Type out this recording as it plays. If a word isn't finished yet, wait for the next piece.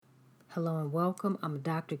Hello and welcome. I'm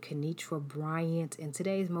Dr. Kenitra Bryant, and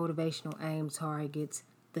today's motivational aim targets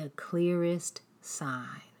the clearest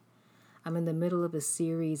sign. I'm in the middle of a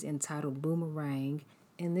series entitled Boomerang,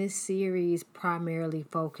 and this series primarily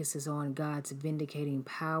focuses on God's vindicating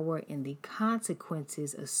power and the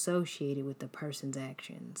consequences associated with the person's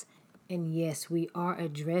actions. And yes, we are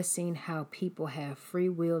addressing how people have free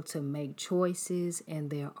will to make choices and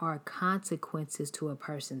there are consequences to a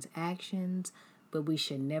person's actions, but we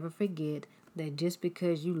should never forget that just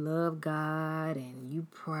because you love God and you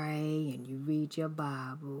pray and you read your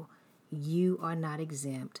Bible, you are not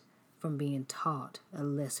exempt from being taught a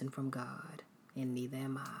lesson from God, and neither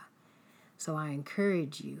am I. So I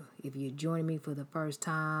encourage you, if you're joining me for the first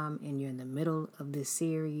time and you're in the middle of this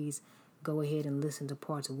series, go ahead and listen to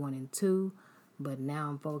parts 1 and 2. But now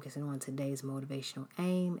I'm focusing on today's motivational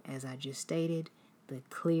aim, as I just stated, the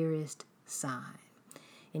clearest sign.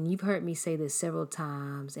 And you've heard me say this several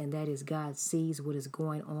times, and that is God sees what is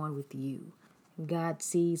going on with you. God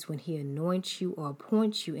sees when He anoints you or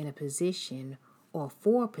appoints you in a position or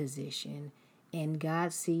for a position, and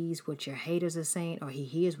God sees what your haters are saying, or He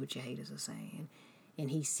hears what your haters are saying,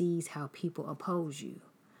 and He sees how people oppose you.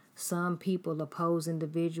 Some people oppose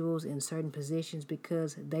individuals in certain positions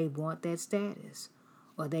because they want that status,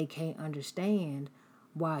 or they can't understand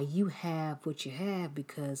why you have what you have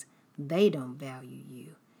because they don't value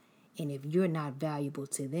you. And if you're not valuable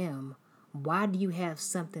to them, why do you have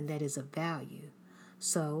something that is of value?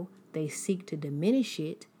 So they seek to diminish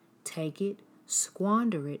it, take it,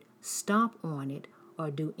 squander it, stomp on it, or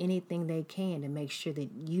do anything they can to make sure that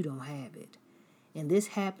you don't have it. And this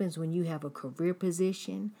happens when you have a career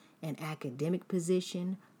position, an academic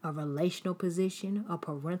position, a relational position, a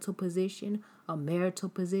parental position, a marital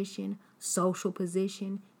position, social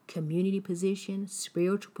position, community position,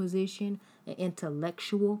 spiritual position, an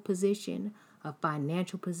intellectual position, a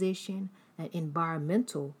financial position, an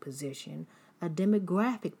environmental position, a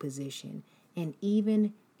demographic position, and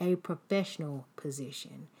even a professional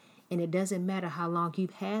position. And it doesn't matter how long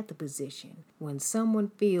you've had the position. When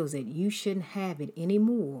someone feels that you shouldn't have it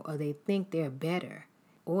anymore, or they think they're better,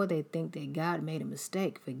 or they think that God made a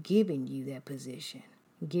mistake for giving you that position,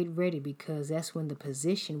 get ready, because that's when the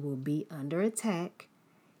position will be under attack,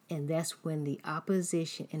 and that's when the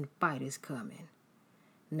opposition and fight is coming.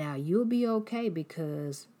 Now, you'll be okay,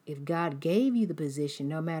 because if God gave you the position,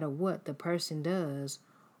 no matter what the person does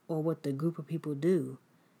or what the group of people do,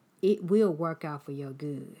 it will work out for your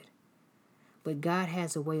good. But God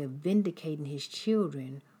has a way of vindicating His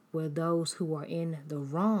children, where those who are in the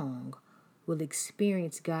wrong will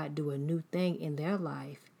experience God do a new thing in their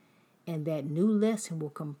life, and that new lesson will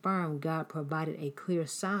confirm God provided a clear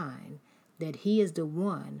sign that He is the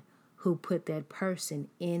one who put that person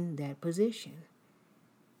in that position.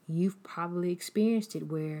 You've probably experienced it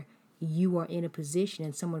where you are in a position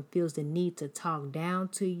and someone feels the need to talk down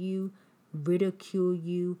to you, ridicule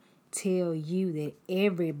you, tell you that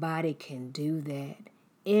everybody can do that.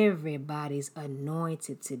 Everybody's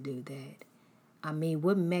anointed to do that. I mean,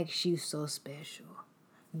 what makes you so special?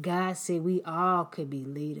 God said we all could be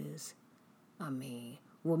leaders. I mean,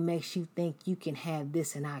 what makes you think you can have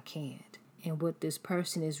this and I can't? And what this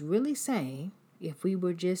person is really saying, if we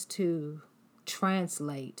were just to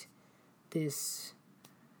translate this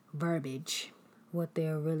verbiage, what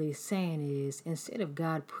they're really saying is, instead of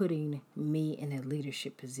God putting me in a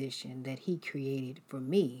leadership position that He created for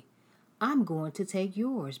me, I'm going to take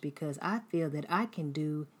yours because I feel that I can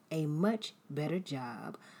do a much better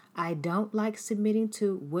job. I don't like submitting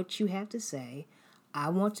to what you have to say. I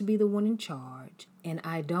want to be the one in charge, and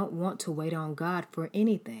I don't want to wait on God for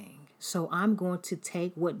anything. So I'm going to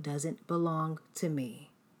take what doesn't belong to me.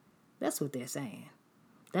 That's what they're saying.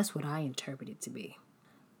 That's what I interpret it to be.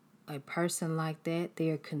 A person like that,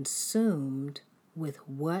 they're consumed with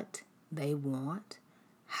what they want,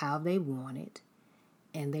 how they want it,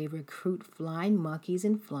 and they recruit flying monkeys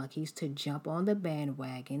and flunkies to jump on the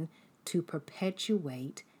bandwagon to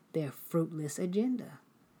perpetuate their fruitless agenda.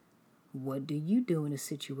 What do you do in a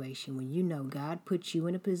situation when you know God put you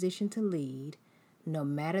in a position to lead, no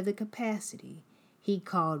matter the capacity? He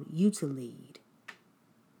called you to lead.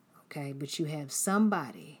 Okay, but you have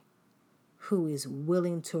somebody who is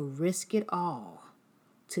willing to risk it all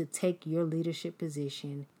to take your leadership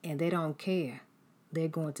position, and they don't care. They're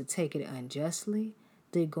going to take it unjustly.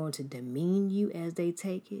 They're going to demean you as they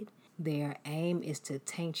take it. Their aim is to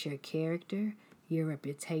taint your character, your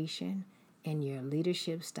reputation, and your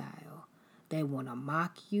leadership style. They want to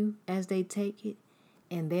mock you as they take it,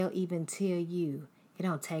 and they'll even tell you, it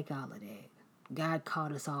don't take all of that. God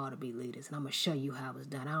called us all to be leaders, and I'm going to show you how it's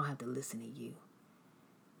done. I don't have to listen to you.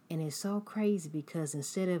 And it's so crazy because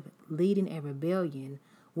instead of leading a rebellion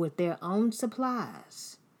with their own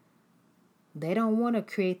supplies, they don't want to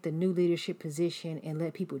create the new leadership position and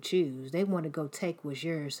let people choose. They want to go take what's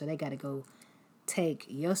yours. So they got to go take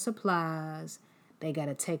your supplies. They got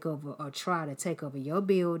to take over or try to take over your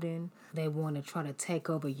building. They want to try to take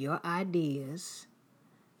over your ideas.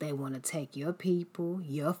 They want to take your people,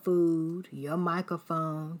 your food, your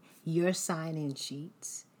microphone, your sign-in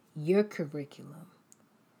sheets, your curriculum.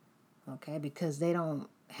 Okay? Because they don't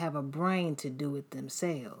have a brain to do it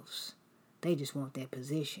themselves. They just want that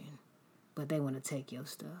position. But they want to take your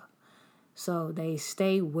stuff. So they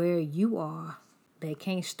stay where you are. They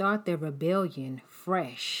can't start their rebellion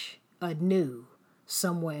fresh, anew,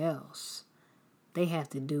 somewhere else. They have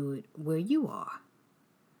to do it where you are,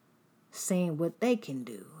 saying what they can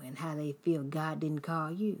do and how they feel God didn't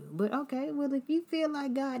call you. But okay, well, if you feel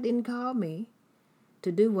like God didn't call me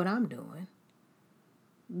to do what I'm doing,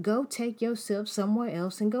 go take yourself somewhere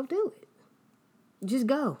else and go do it. Just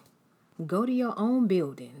go. Go to your own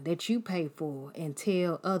building that you pay for and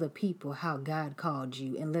tell other people how God called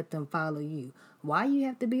you and let them follow you. Why you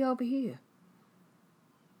have to be over here?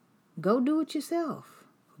 Go do it yourself.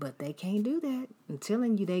 But they can't do that. I'm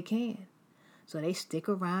telling you they can. So they stick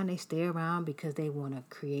around, they stay around because they want to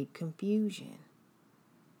create confusion.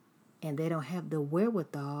 And they don't have the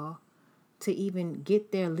wherewithal to even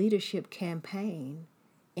get their leadership campaign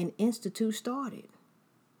and institute started.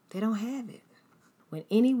 They don't have it. When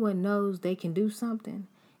anyone knows they can do something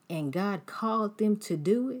and God called them to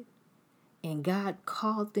do it and God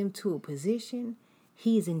called them to a position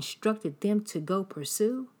He's instructed them to go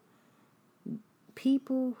pursue,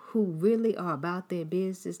 people who really are about their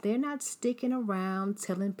business, they're not sticking around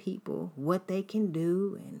telling people what they can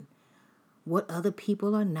do and what other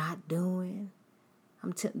people are not doing.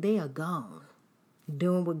 They are gone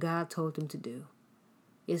doing what God told them to do.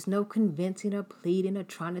 It's no convincing or pleading or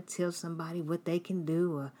trying to tell somebody what they can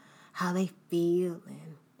do or how they feel.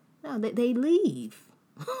 And no, they leave.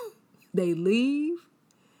 They leave.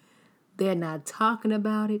 They're not talking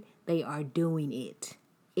about it. They are doing it.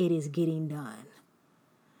 It is getting done.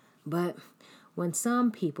 But when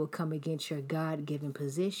some people come against your God-given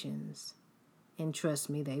positions, and trust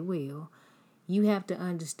me, they will, you have to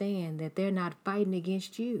understand that they're not fighting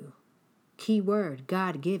against you. Key word,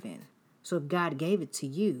 God-given. So if God gave it to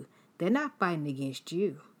you, they're not fighting against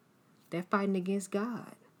you. They're fighting against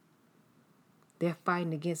God. They're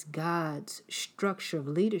fighting against God's structure of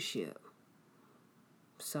leadership.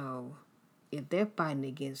 So if they're fighting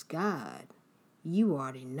against God, you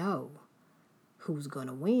already know who's going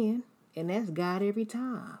to win, and that's God every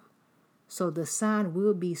time. So the sign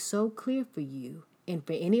will be so clear for you and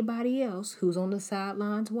for anybody else who's on the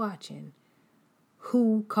sidelines watching,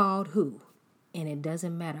 who called who. And it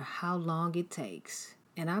doesn't matter how long it takes.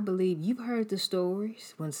 And I believe you've heard the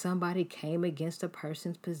stories when somebody came against a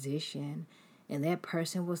person's position and that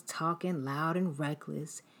person was talking loud and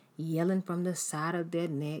reckless, yelling from the side of their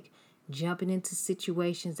neck, jumping into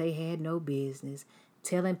situations they had no business,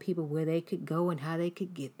 telling people where they could go and how they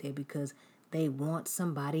could get there because they want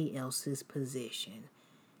somebody else's position.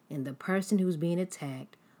 And the person who's being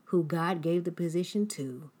attacked, who God gave the position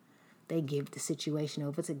to, they give the situation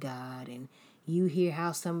over to God. And you hear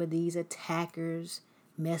how some of these attackers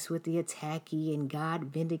mess with the attackee and God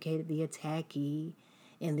vindicated the attackee.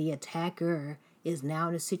 And the attacker is now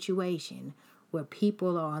in a situation where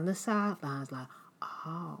people are on the sidelines like,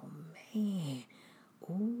 oh, man,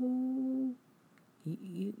 oh,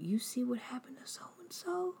 you see what happened to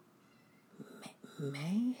so-and-so?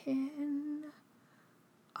 Man,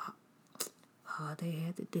 all they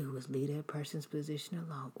had to do was leave that person's position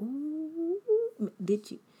alone. Ooh,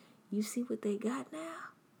 did you see what they got now?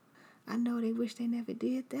 I know they wish they never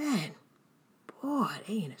did that. Boy,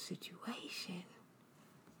 they in a situation.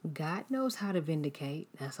 God knows how to vindicate.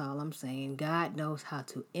 That's all I'm saying. God knows how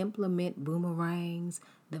to implement boomerangs,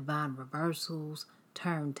 divine reversals,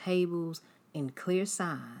 turntables, and clear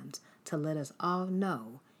signs to let us all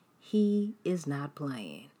know He is not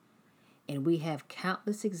playing. And we have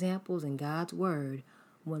countless examples in God's Word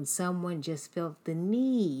when someone just felt the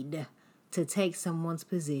need to take someone's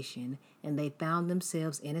position and they found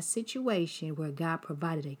themselves in a situation where God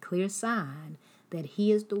provided a clear sign that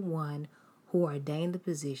He is the one who ordained the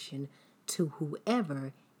position to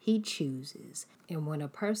whoever He chooses. And when a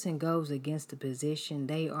person goes against the position,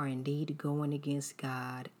 they are indeed going against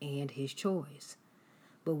God and His choice.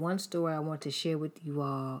 But one story I want to share with you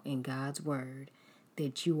all in God's Word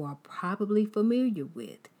that you are probably familiar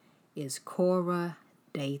with is Korah,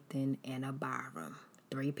 Dathan, and Abiram,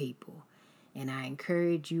 3 people. And I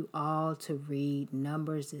encourage you all to read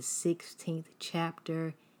Numbers, the 16th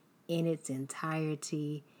chapter in its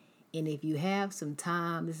entirety. And if you have some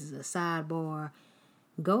time, this is a sidebar,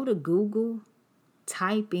 go to Google,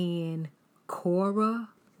 type in Korah,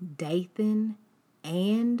 Dathan,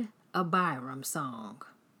 and Abiram song.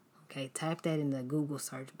 Okay, type that in the Google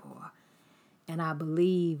search bar. And I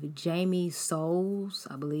believe Jamie Souls,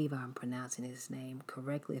 I believe I'm pronouncing his name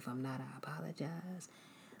correctly. If I'm not, I apologize.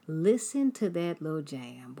 Listen to that little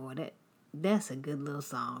jam, boy. That's a good little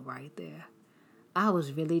song right there. I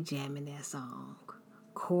was really jamming that song.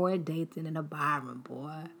 Korah, Dathan, and Abiram,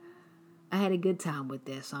 boy. I had a good time with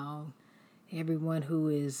that song. Everyone who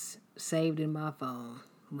is saved in my phone,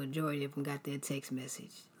 majority of them got that text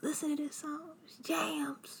message. Listen to this song, it's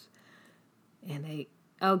jams. And they,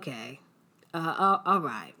 okay, all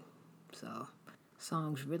right. So,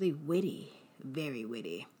 song's really witty, very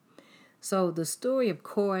witty. So the story of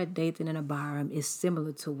Korah, Dathan, and Abiram is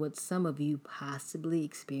similar to what some of you possibly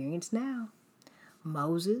experience now.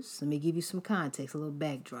 Moses, let me give you some context, a little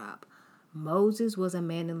backdrop. Moses was a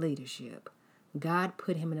man in leadership. God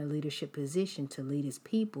put him in a leadership position to lead his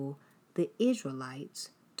people, the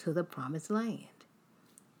Israelites, to the promised land.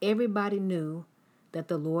 Everybody knew that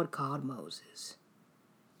the Lord called Moses.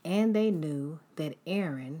 And they knew that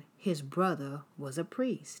Aaron, his brother, was a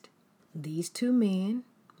priest. These two men,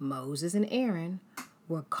 Moses and Aaron,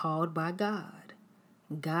 were called by God.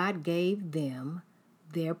 God gave them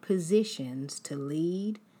their positions to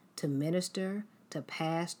lead, to minister, to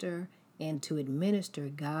pastor, and to administer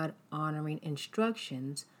God-honoring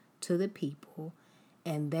instructions to the people,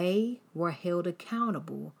 and they were held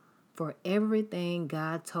accountable for everything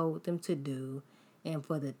God told them to do and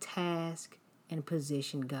for the task and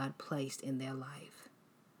position God placed in their life.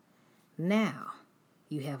 Now,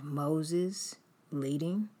 you have Moses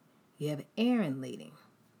leading, you have Aaron leading,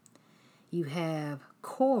 you have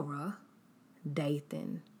Korah,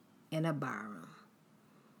 Dathan, and Abiram.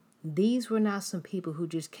 These were not some people who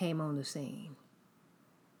just came on the scene.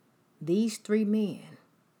 These three men,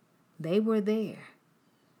 they were there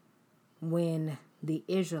when the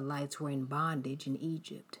Israelites were in bondage in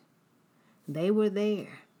Egypt. They were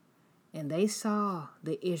there, and they saw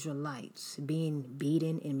the Israelites being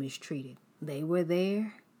beaten and mistreated. They were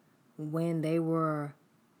there when they were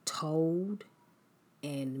told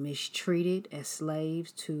and mistreated as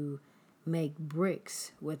slaves to make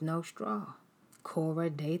bricks with no straw. Korah,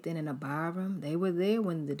 Dathan, and Abiram, they were there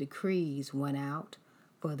when the decrees went out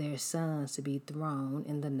for their sons to be thrown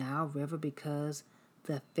in the Nile River because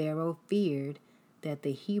the Pharaoh feared that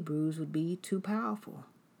the Hebrews would be too powerful.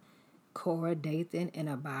 Korah, Dathan, and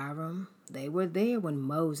Abiram, they were there when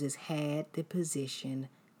Moses had the position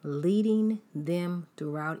leading them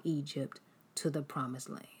throughout Egypt to the promised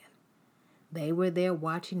land. They were there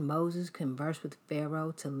watching Moses converse with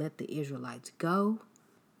Pharaoh to let the Israelites go.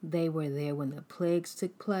 They were there when the plagues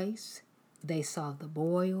took place. They saw the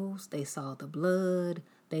boils, they saw the blood,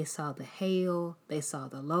 they saw the hail, they saw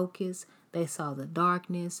the locusts, they saw the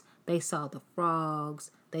darkness, they saw the frogs,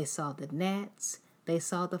 they saw the gnats, they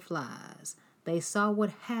saw the flies. They saw what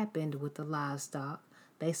happened with the livestock.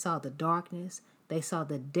 They saw the darkness. They saw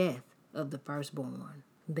the death of the firstborn.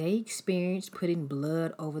 They experienced putting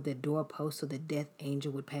blood over the doorpost so the death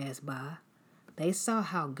angel would pass by. They saw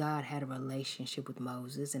how God had a relationship with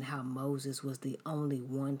Moses and how Moses was the only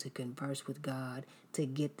one to converse with God to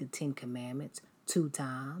get the 10 Commandments 2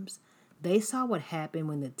 times. They saw what happened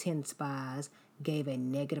when the 10 spies gave a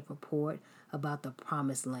negative report about the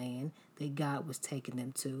promised land that God was taking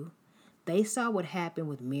them to. They saw what happened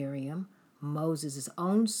with Miriam, Moses'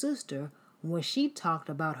 own sister, when she talked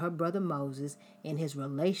about her brother Moses in his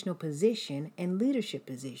relational position and leadership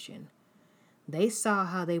position. They saw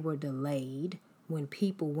how they were delayed when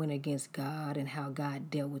people went against God and how God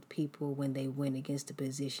dealt with people when they went against the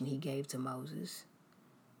position he gave to Moses.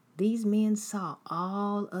 These men saw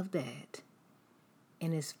all of that.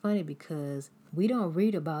 And it's funny because we don't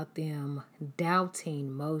read about them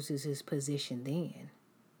doubting Moses' position then.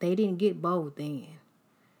 They didn't get bold then.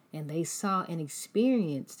 And they saw and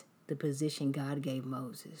experienced the position God gave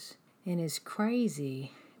Moses. And it's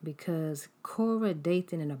crazy because Korah,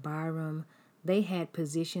 Dathan, and Abiram, they had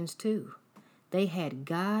positions too. They had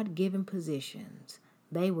God-given positions.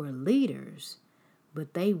 They were leaders,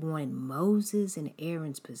 but they wanted Moses and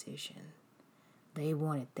Aaron's position. They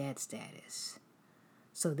wanted that status.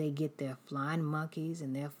 So they get their flying monkeys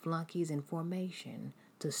and their flunkies in formation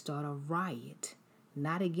to start a riot,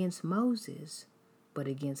 not against Moses, but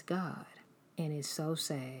against God. And it's so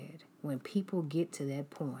sad when people get to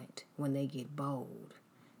that point, when they get bold,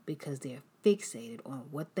 because they're fixated on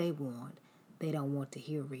what they want. They don't want to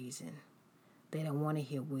hear reason. They don't want to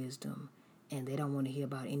hear wisdom, and they don't want to hear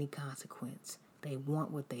about any consequence. They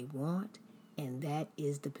want what they want, and that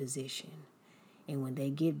is the position. And when they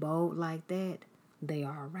get bold like that, they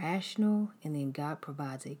are irrational, and then God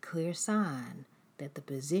provides a clear sign that the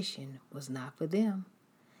position was not for them.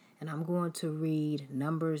 And I'm going to read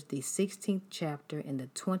Numbers, the 16th chapter, and the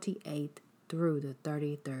 28th through the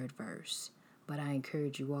 33rd verse. But I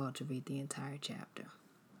encourage you all to read the entire chapter.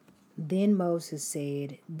 Then Moses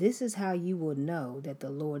said, "This is how you will know that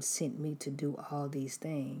the Lord sent me to do all these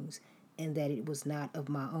things, and that it was not of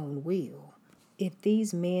my own will. If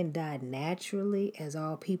these men died naturally, as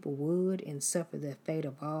all people would, and suffer the fate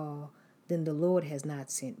of all, then the Lord has not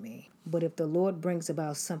sent me. But if the Lord brings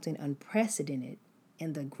about something unprecedented,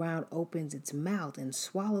 and the ground opens its mouth and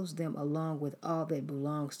swallows them along with all that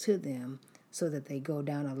belongs to them, so that they go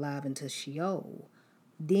down alive into Sheol,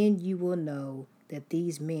 then you will know that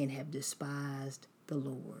these men have despised the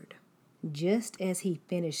Lord." Just as he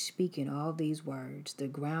finished speaking all these words, the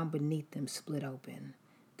ground beneath them split open.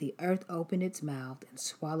 The earth opened its mouth and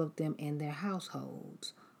swallowed them and their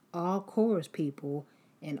households, all Korah's people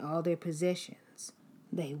and all their possessions.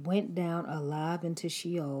 They went down alive into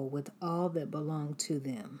Sheol with all that belonged to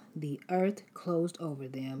them. The earth closed over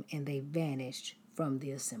them, and they vanished from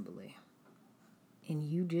the assembly. And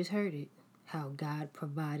you just heard it, how God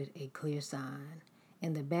provided a clear sign.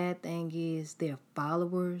 And the bad thing is, their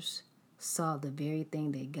followers saw the very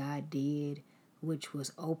thing that God did, which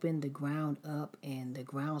was open the ground up, and the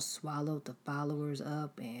ground swallowed the followers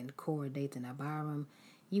up, and Korah, Dathan, and Abiram.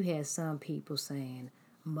 You had some people saying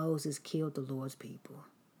Moses killed the Lord's people.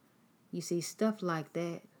 You see, stuff like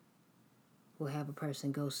that will have a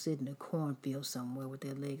person go sit in a cornfield somewhere with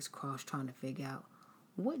their legs crossed trying to figure out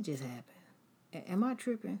what just happened. Am I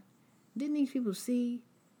tripping? Didn't these people see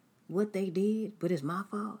what they did, but it's my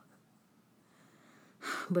fault?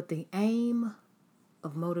 But the aim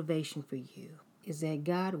of motivation for you is that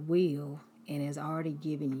God will and has already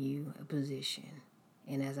given you a position.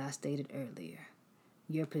 And as I stated earlier,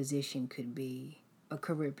 your position could be a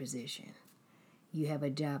career position. You have a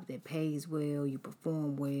job that pays well, you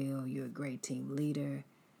perform well, you're a great team leader.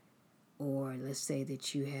 Or let's say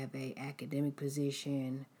that you have an academic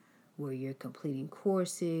position where you're completing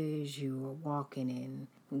courses, you're walking in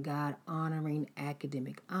God-honoring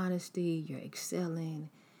academic honesty, you're excelling.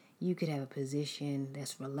 You could have a position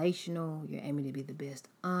that's relational. You're aiming to be the best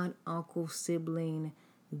aunt, uncle, sibling,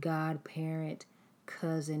 godparent,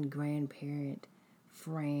 cousin, grandparent,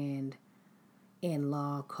 friend,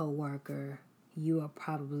 in-law, co-worker. You are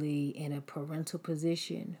probably in a parental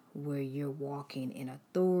position where you're walking in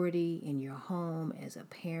authority in your home as a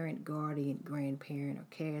parent, guardian, grandparent, or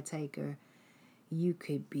caretaker. You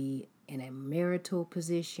could be in a marital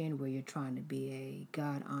position where you're trying to be a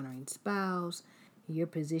God-honoring spouse. Your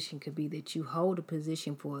position could be that you hold a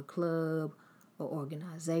position for a club or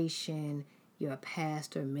organization. You're a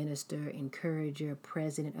pastor, minister, encourager,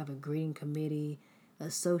 president of a greeting committee,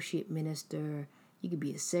 associate minister. You could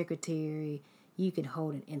be a secretary. You can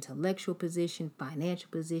hold an intellectual position, financial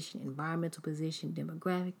position, environmental position,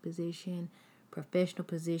 demographic position, professional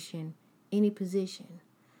position, any position.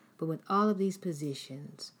 But with all of these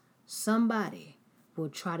positions, somebody will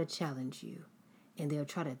try to challenge you, and they'll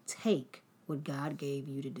try to take what God gave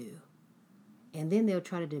you to do. And then they'll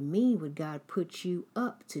try to demean what God put you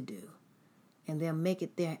up to do. And they'll make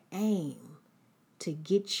it their aim to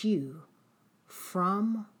get you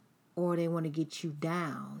from, or they want to get you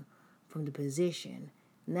down from the position,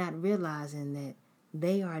 not realizing that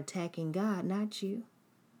they are attacking God, not you.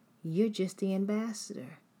 You're just the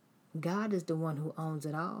ambassador. God is the one who owns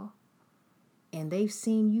it all. And they've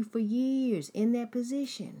seen you for years in that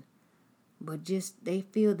position. But just they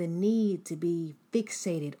feel the need to be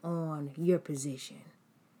fixated on your position.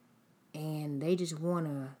 And they just want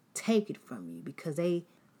to take it from you because they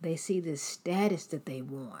see the status that they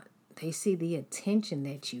want. They see the attention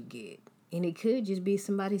that you get. And it could just be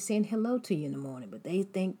somebody saying hello to you in the morning, but they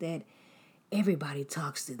think that everybody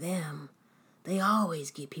talks to them. They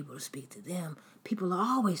always get people to speak to them. People are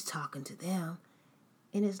always talking to them.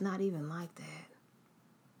 And it's not even like that.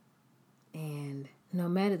 And no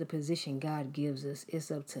matter the position God gives us, it's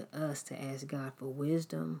up to us to ask God for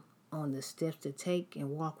wisdom on the steps to take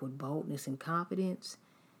and walk with boldness and confidence.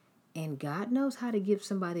 And God knows how to give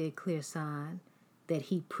somebody a clear sign that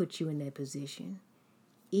He put you in that position.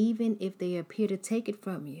 Even if they appear to take it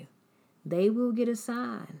from you, they will get a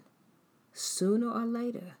sign sooner or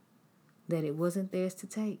later that it wasn't theirs to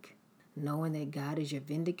take. Knowing that God is your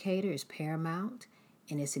vindicator is paramount.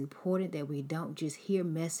 And it's important that we don't just hear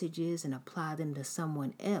messages and apply them to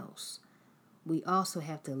someone else. We also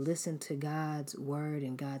have to listen to God's word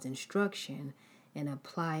and God's instruction and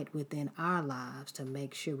apply it within our lives to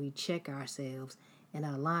make sure we check ourselves and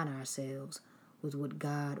align ourselves with what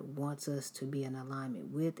God wants us to be in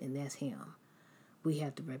alignment with, and that's Him. We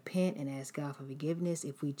have to repent and ask God for forgiveness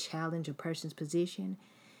if we challenge a person's position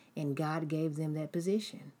and God gave them that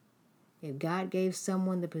position. If God gave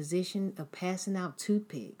someone the position of passing out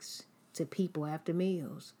toothpicks to people after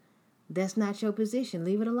meals, that's not your position.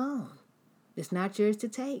 Leave it alone. It's not yours to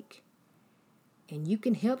take. And you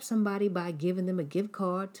can help somebody by giving them a gift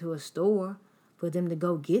card to a store for them to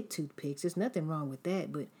go get toothpicks. There's nothing wrong with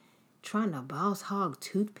that, but trying to boss hog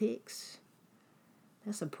toothpicks,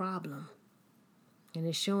 that's a problem. And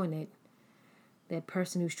it's showing that that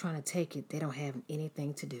person who's trying to take it, they don't have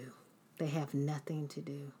anything to do. They have nothing to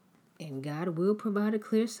do. And God will provide a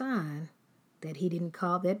clear sign that He didn't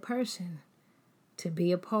call that person to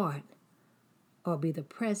be a part or be the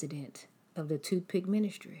president of the toothpick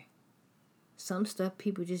ministry. Some stuff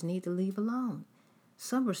people just need to leave alone.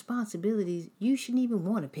 Some responsibilities you shouldn't even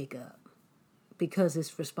want to pick up because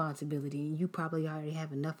it's responsibility and you probably already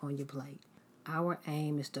have enough on your plate. Our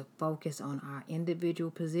aim is to focus on our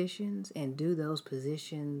individual positions and do those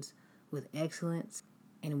positions with excellence.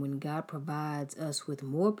 And when God provides us with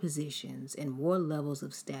more positions and more levels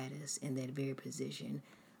of status in that very position,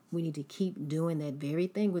 we need to keep doing that very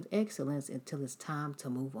thing with excellence until it's time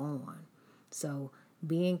to move on. So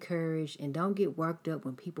be encouraged and don't get worked up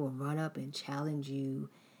when people run up and challenge you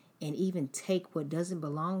and even take what doesn't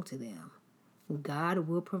belong to them. God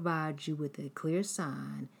will provide you with a clear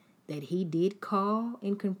sign that He did call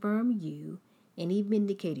and confirm you and He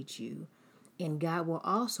vindicated you. And God will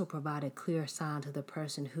also provide a clear sign to the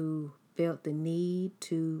person who felt the need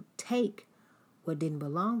to take what didn't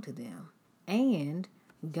belong to them. And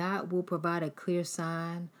God will provide a clear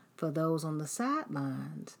sign for those on the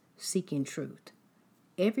sidelines seeking truth.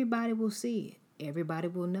 Everybody will see it. Everybody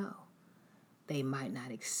will know. They might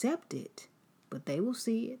not accept it, but they will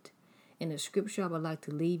see it. And the scripture I would like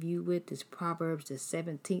to leave you with is Proverbs, the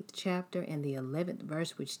 17th chapter and the 11th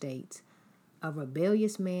verse, which states, "A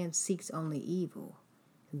rebellious man seeks only evil.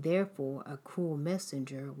 Therefore, a cruel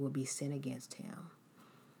messenger will be sent against him."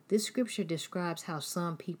 This scripture describes how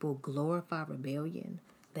some people glorify rebellion.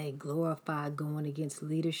 They glorify going against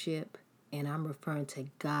leadership, and I'm referring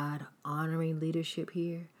to God honoring leadership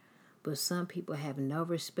here. But some people have no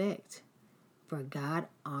respect for God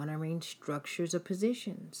honoring structures or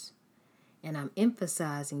positions. And I'm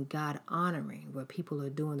emphasizing God honoring where people are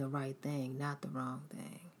doing the right thing, not the wrong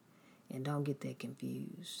thing. And don't get that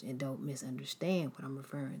confused and don't misunderstand what I'm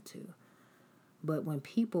referring to. But when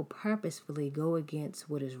people purposefully go against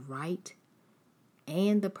what is right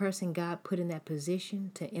and the person God put in that position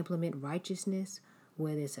to implement righteousness,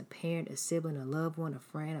 whether it's a parent, a sibling, a loved one, a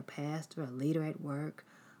friend, a pastor, a leader at work,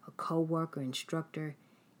 a co-worker, instructor,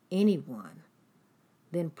 anyone,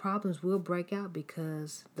 then problems will break out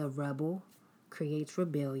because the rebel creates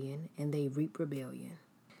rebellion and they reap rebellion.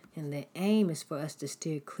 And the aim is for us to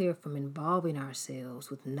steer clear from involving ourselves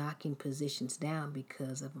with knocking positions down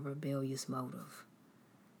because of a rebellious motive.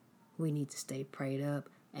 We need to stay prayed up,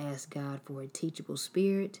 ask God for a teachable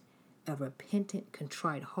spirit, a repentant,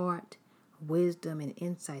 contrite heart, wisdom, and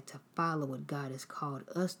insight to follow what God has called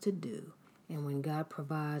us to do. And when God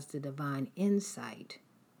provides the divine insight,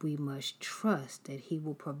 we must trust that He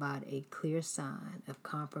will provide a clear sign of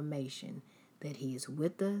confirmation that He is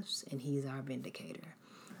with us and He is our vindicator.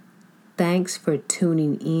 Thanks for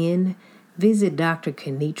tuning in. Visit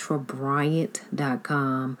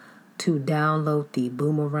drkenitrabryant.com to download the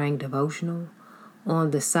Boomerang Devotional.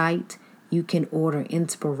 On the site, you can order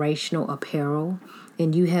inspirational apparel,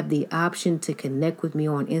 and you have the option to connect with me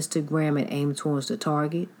on Instagram at Aim Towards the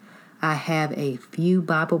Target. I have a few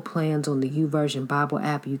Bible plans on the YouVersion Bible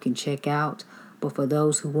app you can check out, but for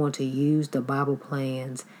those who want to use the Bible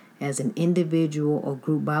plans as an individual or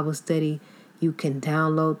group Bible study, you can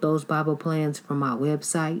download those Bible plans from my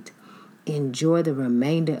website. Enjoy the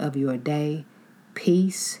remainder of your day.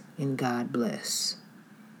 Peace and God bless.